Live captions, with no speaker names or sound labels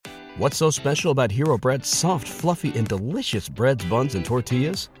What's so special about Hero Bread's soft, fluffy, and delicious breads, buns, and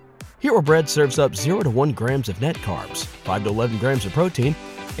tortillas? Hero Bread serves up 0 to 1 grams of net carbs, 5 to 11 grams of protein,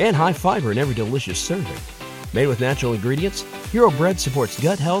 and high fiber in every delicious serving. Made with natural ingredients, Hero Bread supports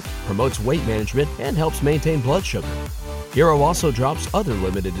gut health, promotes weight management, and helps maintain blood sugar. Hero also drops other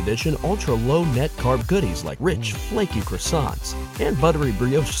limited edition ultra-low net carb goodies like rich, flaky croissants and buttery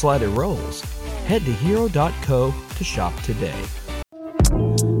brioche slider rolls. Head to hero.co to shop today.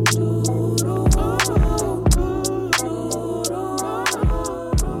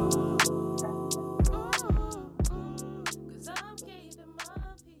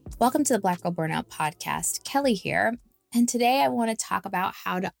 Welcome to the Black Girl Burnout Podcast. Kelly here. And today I want to talk about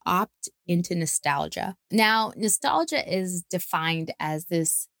how to opt into nostalgia. Now, nostalgia is defined as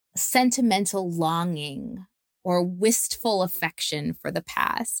this sentimental longing or wistful affection for the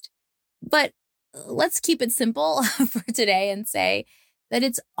past. But let's keep it simple for today and say that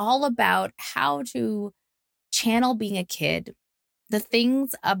it's all about how to channel being a kid, the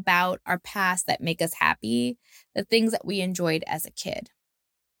things about our past that make us happy, the things that we enjoyed as a kid.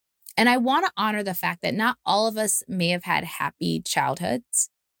 And I want to honor the fact that not all of us may have had happy childhoods,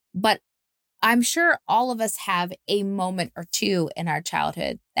 but I'm sure all of us have a moment or two in our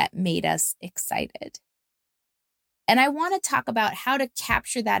childhood that made us excited. And I want to talk about how to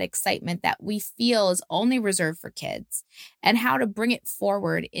capture that excitement that we feel is only reserved for kids and how to bring it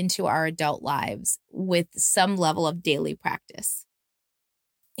forward into our adult lives with some level of daily practice.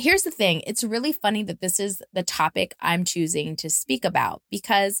 Here's the thing. It's really funny that this is the topic I'm choosing to speak about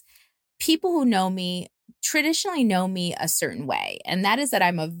because people who know me traditionally know me a certain way. And that is that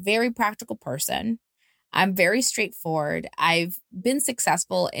I'm a very practical person. I'm very straightforward. I've been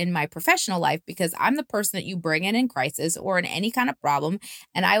successful in my professional life because I'm the person that you bring in crisis or in any kind of problem.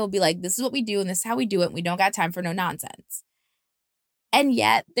 And I will be like, this is what we do and this is how we do it. And we don't got time for no nonsense. And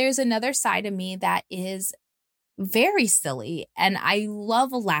yet there's another side of me that is very silly. And I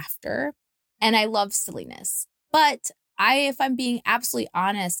love laughter and I love silliness. But if I'm being absolutely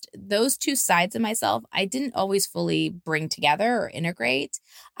honest, those two sides of myself, I didn't always fully bring together or integrate.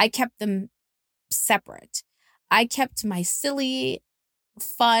 I kept them separate. I kept my silly,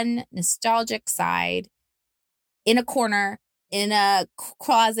 fun, nostalgic side in a corner, in a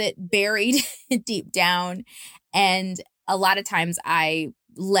closet, buried deep down. And a lot of times I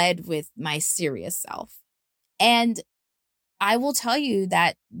led with my serious self. And I will tell you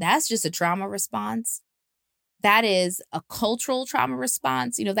that that's just a trauma response. That is a cultural trauma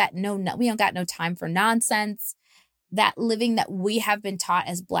response. You know, that we don't got no time for nonsense. That living that we have been taught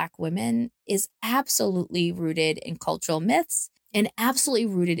as Black women is absolutely rooted in cultural myths and absolutely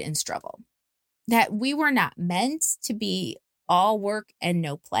rooted in struggle. That we were not meant to be all work and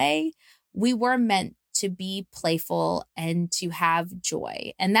no play. We were meant to be playful and to have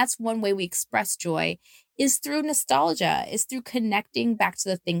joy. And that's one way we express joy is through nostalgia, is through connecting back to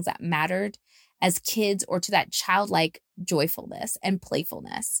the things that mattered as kids or to that childlike joyfulness and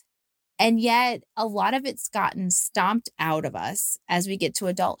playfulness. And yet a lot of it's gotten stomped out of us as we get to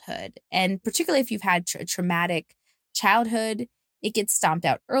adulthood. And particularly if you've had a traumatic childhood, it gets stomped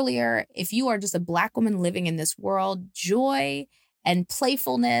out earlier. If you are just a Black woman living in this world, joy and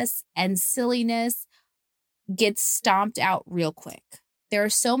playfulness and silliness gets stomped out real quick. There are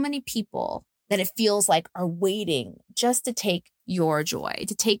so many people that it feels like are waiting just to take your joy,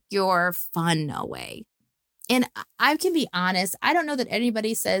 to take your fun away. And I can be honest, I don't know that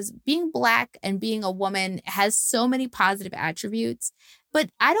anybody says being Black and being a woman has so many positive attributes, but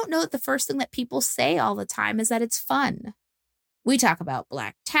I don't know that the first thing that people say all the time is that it's fun. We talk about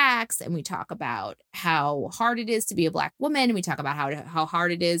Black tax and we talk about how hard it is to be a Black woman. And we talk about how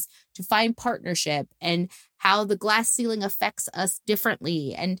hard it is to find partnership and how the glass ceiling affects us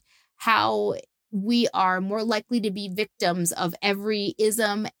differently and how we are more likely to be victims of every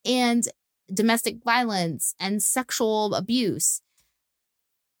ism and domestic violence and sexual abuse.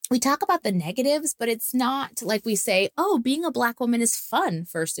 We talk about the negatives, but it's not like we say, oh, being a Black woman is fun,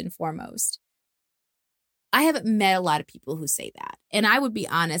 first and foremost. I haven't met a lot of people who say that. And I would be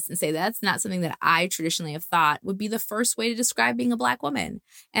honest and say that's not something that I traditionally have thought would be the first way to describe being a Black woman.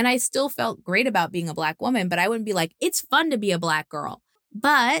 And I still felt great about being a Black woman, but I wouldn't be like, it's fun to be a Black girl.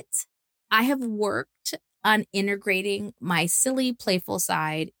 But I have worked on integrating my silly, playful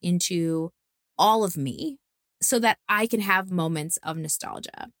side into all of me so that I can have moments of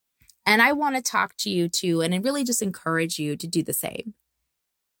nostalgia. And I want to talk to you too, and really just encourage you to do the same.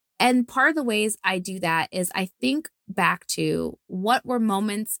 And part of the ways I do that is I think back to what were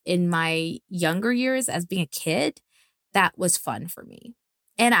moments in my younger years as being a kid that was fun for me.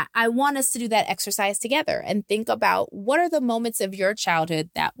 And I want us to do that exercise together and think about what are the moments of your childhood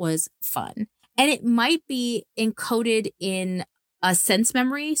that was fun. And it might be encoded in a sense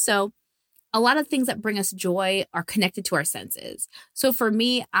memory. So a lot of things that bring us joy are connected to our senses. So for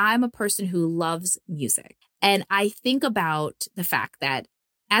me, I'm a person who loves music. And I think about the fact that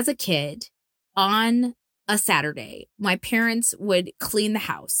as a kid on a Saturday, my parents would clean the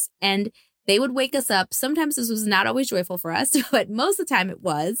house and they would wake us up. Sometimes this was not always joyful for us, but most of the time it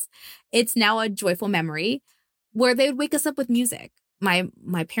was. It's now a joyful memory where they would wake us up with music. My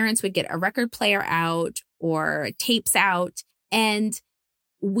parents would get a record player out or tapes out, and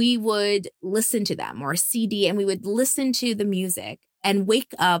we would listen to them, or a CD, and we would listen to the music and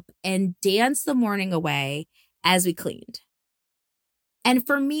wake up and dance the morning away as we cleaned. And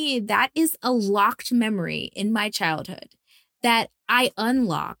for me, that is a locked memory in my childhood that I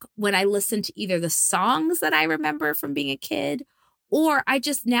unlock when I listen to either the songs that I remember from being a kid, or I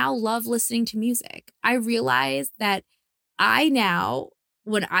just now love listening to music. I realize that I now,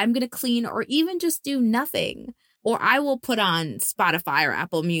 when I'm going to clean or even just do nothing, or I will put on Spotify or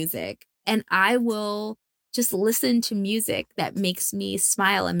Apple Music and I will just listen to music that makes me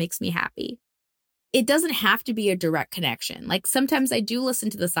smile and makes me happy. It doesn't have to be a direct connection. Like sometimes I do listen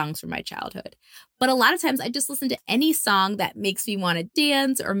to the songs from my childhood, but a lot of times I just listen to any song that makes me want to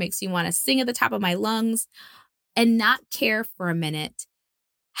dance or makes me want to sing at the top of my lungs and not care for a minute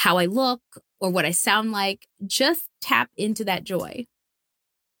how I look or what I sound like. Just tap into that joy.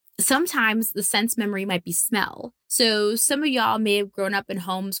 Sometimes the sense memory might be smell. So some of y'all may have grown up in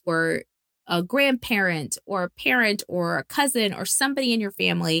homes where a grandparent or a parent or a cousin or somebody in your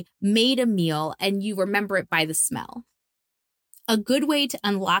family made a meal and you remember it by the smell. A good way to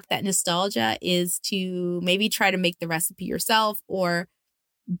unlock that nostalgia is to maybe try to make the recipe yourself or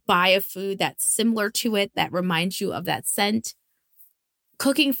buy a food that's similar to it that reminds you of that scent.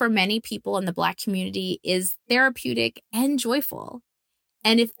 Cooking for many people in the Black community is therapeutic and joyful.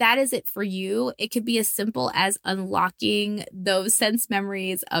 And if that is it for you, it could be as simple as unlocking those sense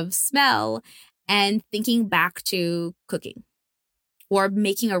memories of smell and thinking back to cooking or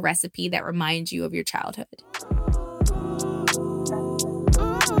making a recipe that reminds you of your childhood.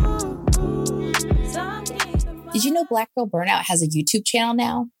 Did you know Black Girl Burnout has a YouTube channel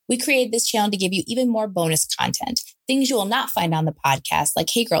now? We created this channel to give you even more bonus content, things you will not find on the podcast, like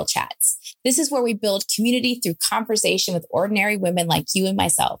Hey Girl Chats. This is where we build community through conversation with ordinary women like you and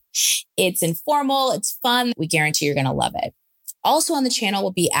myself. It's informal, it's fun. We guarantee you're going to love it. Also on the channel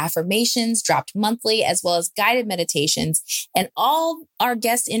will be affirmations dropped monthly, as well as guided meditations and all our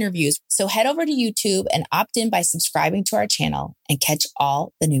guest interviews. So head over to YouTube and opt in by subscribing to our channel and catch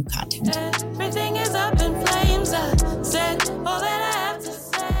all the new content. Everything is up in flames. I said all that I have to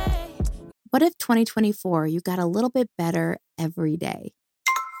say. What if 2024, you got a little bit better every day?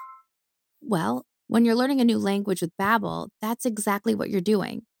 Well, when you're learning a new language with Babbel, that's exactly what you're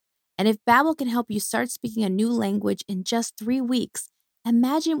doing. And if Babbel can help you start speaking a new language in just 3 weeks,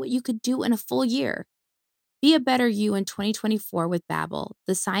 imagine what you could do in a full year. Be a better you in 2024 with Babbel,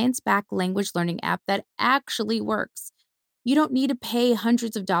 the science-backed language learning app that actually works. You don't need to pay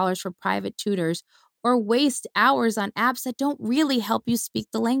hundreds of dollars for private tutors or waste hours on apps that don't really help you speak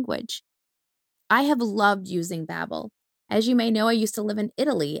the language. I have loved using Babbel. As you may know, I used to live in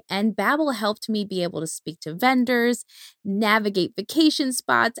Italy, and Babbel helped me be able to speak to vendors, navigate vacation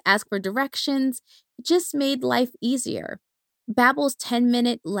spots, ask for directions. It just made life easier. Babbel's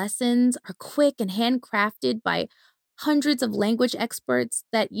 10-minute lessons are quick and handcrafted by hundreds of language experts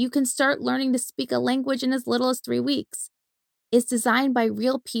that you can start learning to speak a language in as little as 3 weeks. It's designed by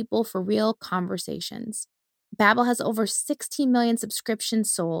real people for real conversations. Babbel has over 16 million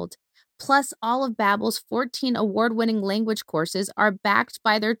subscriptions sold. Plus, all of Babbel's 14 award-winning language courses are backed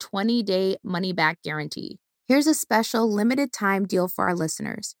by their 20-day money-back guarantee. Here's a special limited-time deal for our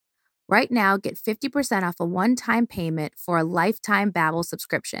listeners. Right now, get 50% off a one-time payment for a lifetime Babbel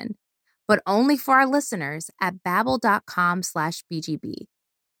subscription, but only for our listeners at babbel.com/BGB.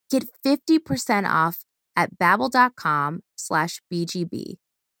 Get 50% off at babbel.com/BGB,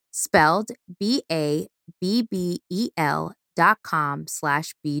 spelled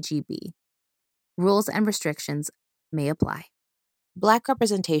BABBEL.com/BGB. Rules and restrictions may apply. Black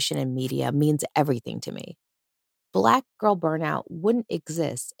representation in media means everything to me. Black Girl Burnout wouldn't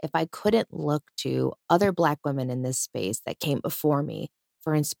exist if I couldn't look to other Black women in this space that came before me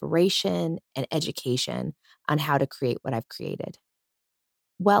for inspiration and education on how to create what I've created.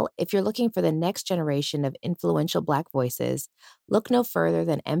 Well, if you're looking for the next generation of influential Black voices, look no further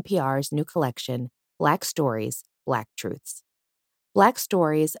than NPR's new collection, Black Stories, Black Truths. Black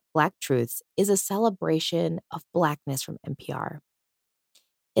Stories, Black Truths is a celebration of Blackness from NPR.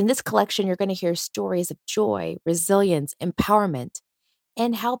 In this collection, you're going to hear stories of joy, resilience, empowerment,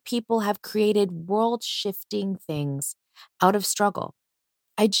 and how people have created world-shifting things out of struggle.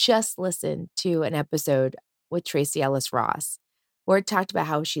 I just listened to an episode with Tracy Ellis Ross where it talked about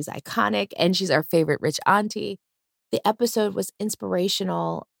how she's iconic and she's our favorite rich auntie. The episode was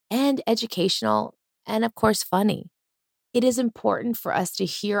inspirational and educational and, of course, funny. It is important for us to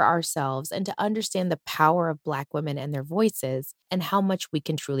hear ourselves and to understand the power of Black women and their voices and how much we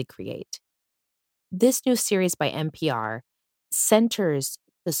can truly create. This new series by NPR centers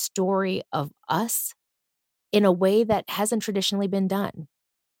the story of us in a way that hasn't traditionally been done.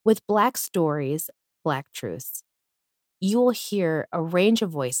 With Black stories, Black truths, you will hear a range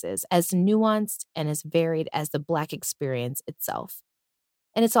of voices as nuanced and as varied as the Black experience itself.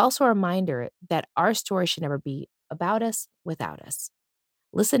 And it's also a reminder that our story should never be about us without us.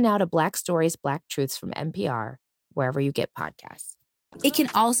 Listen now to Black Stories, Black Truths from NPR, wherever you get podcasts. It can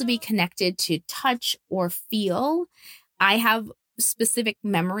also be connected to touch or feel. I have specific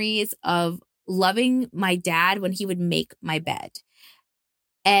memories of loving my dad when he would make my bed.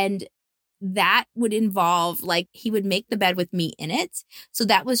 And that would involve, like, he would make the bed with me in it. So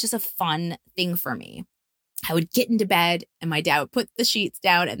that was just a fun thing for me. I would get into bed and my dad would put the sheets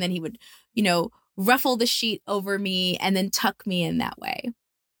down and then he would, ruffle the sheet over me and then tuck me in that way.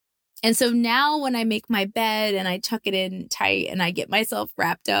 And so now when I make my bed and I tuck it in tight and I get myself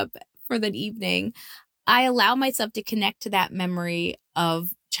wrapped up for the evening, I allow myself to connect to that memory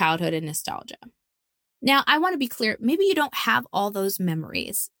of childhood and nostalgia. Now, I want to be clear, maybe you don't have all those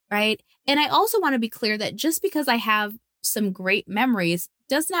memories, right? And I also want to be clear that just because I have some great memories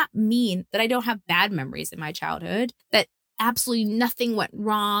does not mean that I don't have bad memories in my childhood, that absolutely nothing went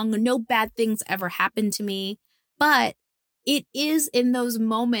wrong, no bad things ever happened to me. But it is in those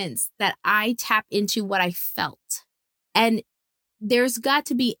moments that I tap into what I felt. And there's got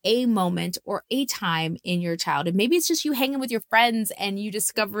to be a moment or a time in your childhood. Maybe it's just you hanging with your friends and you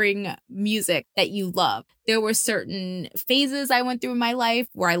discovering music that you love. There were certain phases I went through in my life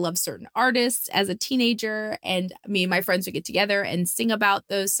where I loved certain artists as a teenager, and me and my friends would get together and sing about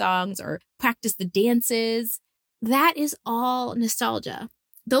those songs or practice the dances. That is all nostalgia.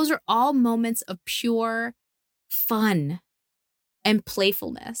 Those are all moments of pure fun and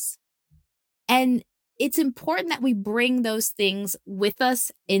playfulness. And it's important that we bring those things with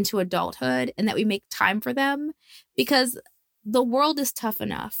us into adulthood and that we make time for them, because the world is tough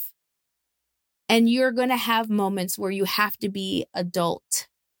enough. And you're going to have moments where you have to be adult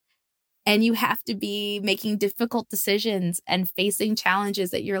and you have to be making difficult decisions and facing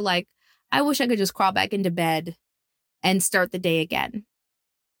challenges that you're like, I wish I could just crawl back into bed and start the day again.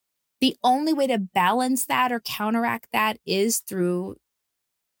 The only way to balance that or counteract that is through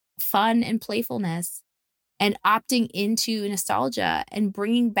fun and playfulness and opting into nostalgia and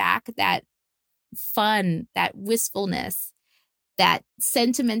bringing back that fun, that wistfulness, that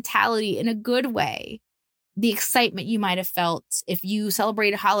sentimentality in a good way. The excitement you might have felt if you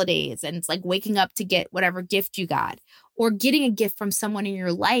celebrated holidays and it's like waking up to get whatever gift you got, or getting a gift from someone in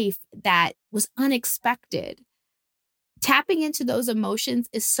your life that was unexpected. Tapping into those emotions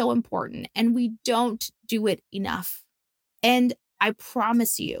is so important, and we don't do it enough. And I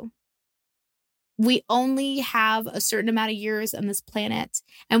promise you, we only have a certain amount of years on this planet,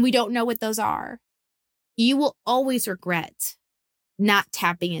 and we don't know what those are. You will always regret not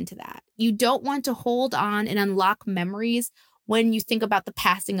tapping into that. You don't want to hold on and unlock memories when you think about the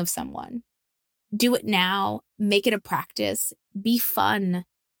passing of someone. Do it now. Make it a practice. Be fun.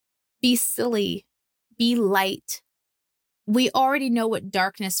 Be silly. Be light. We already know what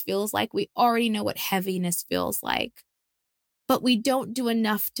darkness feels like. We already know what heaviness feels like. But we don't do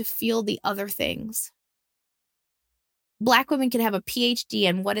enough to feel the other things. Black women can have a PhD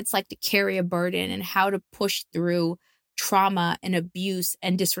in what it's like to carry a burden and how to push through trauma and abuse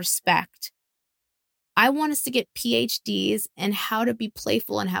and disrespect. I want us to get PhDs in how to be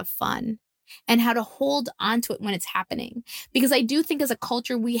playful and have fun and how to hold on to it when it's happening. Because I do think as a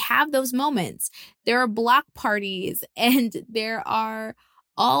culture, we have those moments. There are block parties and there are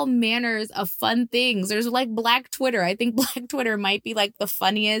all manners of fun things. There's like Black Twitter. I think Black Twitter might be like the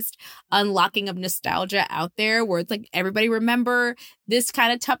funniest unlocking of nostalgia out there, where it's like, everybody remember this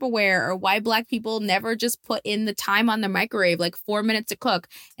kind of Tupperware, or why Black people never just put in the time on the microwave, like 4 minutes to cook.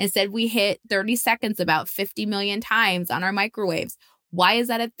 Instead, we hit 30 seconds about 50 million times on our microwaves. Why is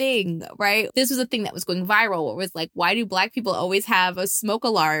that a thing, right? This was a thing that was going viral. It was like, why do Black people always have a smoke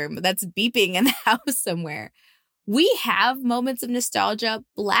alarm that's beeping in the house somewhere? We have moments of nostalgia.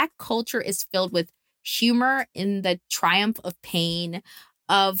 Black culture is filled with humor in the triumph of pain,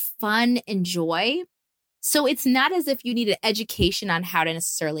 of fun and joy. So it's not as if you need an education on how to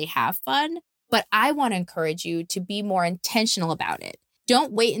necessarily have fun, but I want to encourage you to be more intentional about it.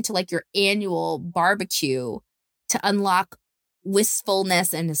 Don't wait until like your annual barbecue to unlock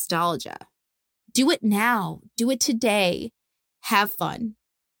wistfulness and nostalgia. Do it now. Do it today. Have fun.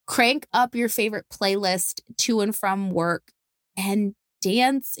 Crank up your favorite playlist to and from work and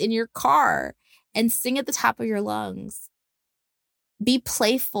dance in your car and sing at the top of your lungs. Be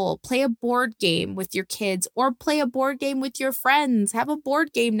playful. Play a board game with your kids or play a board game with your friends. Have a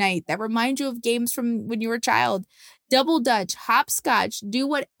board game night that reminds you of games from when you were a child. Double Dutch, hopscotch, do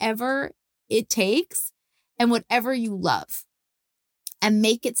whatever it takes and whatever you love and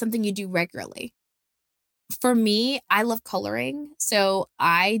make it something you do regularly. For me, I love coloring, so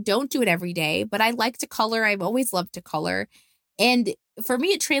I don't do it every day, but I like to color. I've always loved to color. And for me,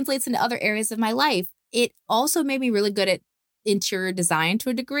 it translates into other areas of my life. It also made me really good at interior design to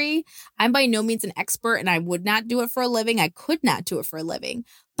a degree. I'm by no means an expert and I would not do it for a living. I could not do it for a living,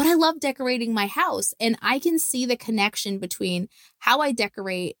 but I love decorating my house and I can see the connection between how I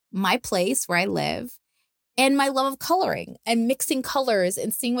decorate my place where I live and my love of coloring and mixing colors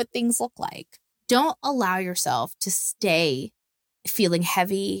and seeing what things look like. Don't allow yourself to stay feeling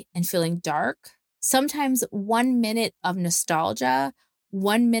heavy and feeling dark. Sometimes 1 minute of nostalgia,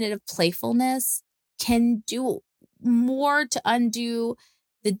 1 minute of playfulness can do more to undo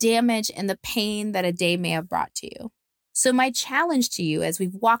the damage and the pain that a day may have brought to you. So my challenge to you as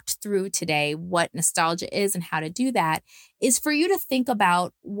we've walked through today what nostalgia is and how to do that is for you to think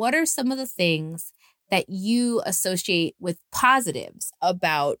about what are some of the things that you associate with positives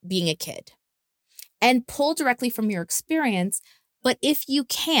about being a kid and pull directly from your experience. But if you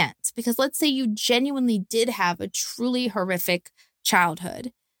can't, because let's say you genuinely did have a truly horrific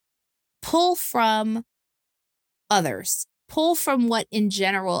childhood, pull from others. Pull from what in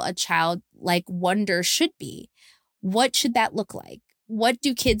general a childlike wonder should be. What should that look like? What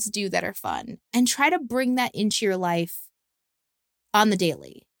do kids do that are fun? And try to bring that into your life on the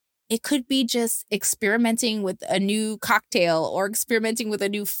daily. It could be just experimenting with a new cocktail or experimenting with a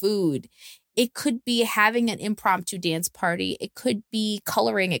new food. It could be having an impromptu dance party. It could be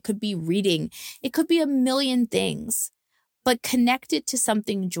coloring. It could be reading. It could be a million things. But connect it to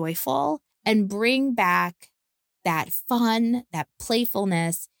something joyful and bring back that fun, that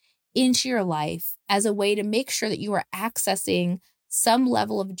playfulness into your life as a way to make sure that you are accessing some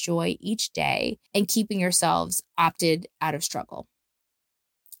level of joy each day and keeping yourselves opted out of struggle.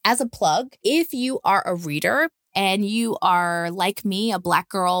 As a plug, if you are a reader and you are, like me, a Black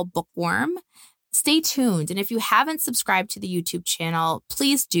girl bookworm, stay tuned. And if you haven't subscribed to the YouTube channel,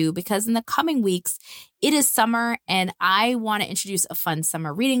 please do, because in the coming weeks, it is summer and I want to introduce a fun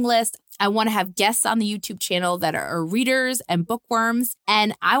summer reading list. I want to have guests on the YouTube channel that are readers and bookworms.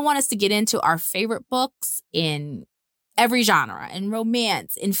 And I want us to get into our favorite books in every genre, in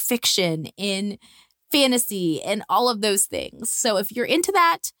romance, in fiction, in fantasy, and all of those things. So if you're into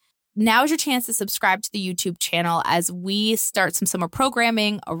that, now is your chance to subscribe to the YouTube channel as we start some summer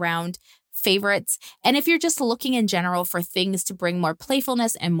programming around favorites. And if you're just looking in general for things to bring more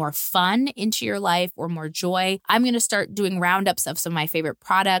playfulness and more fun into your life or more joy, I'm going to start doing roundups of some of my favorite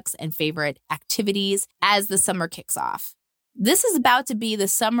products and favorite activities as the summer kicks off. This is about to be the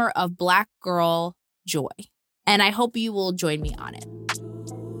summer of Black girl joy, and I hope you will join me on it.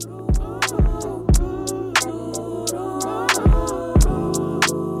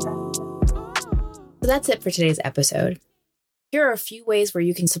 So that's it for today's episode. Here are a few ways where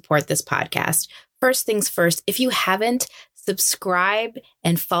you can support this podcast. First things first, if you haven't, subscribe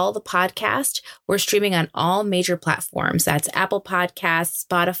and follow the podcast. We're streaming on all major platforms. That's Apple Podcasts,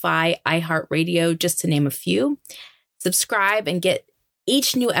 Spotify, iHeartRadio, just to name a few. Subscribe and get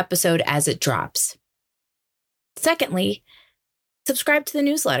each new episode as it drops. Secondly, subscribe to the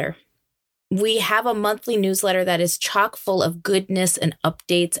newsletter. We have a monthly newsletter that is chock full of goodness and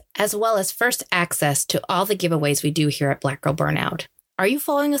updates, as well as first access to all the giveaways we do here at Black Girl Burnout. Are you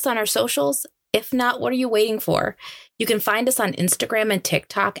following us on our socials? If not, what are you waiting for? You can find us on Instagram and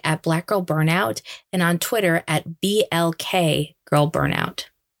TikTok at Black Girl Burnout and on Twitter at BLK Girl Burnout.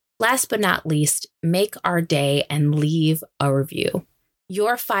 Last but not least, make our day and leave a review.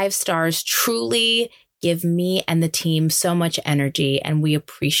 Your 5 stars truly give me and the team so much energy, and we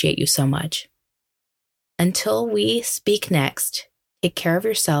appreciate you so much. Until we speak next, take care of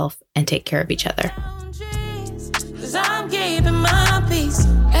yourself and take care of each other. 'Cause I'm keeping my peace.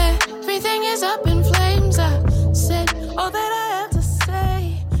 Everything is up in flames. I said all that I have to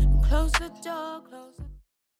say. Close the door.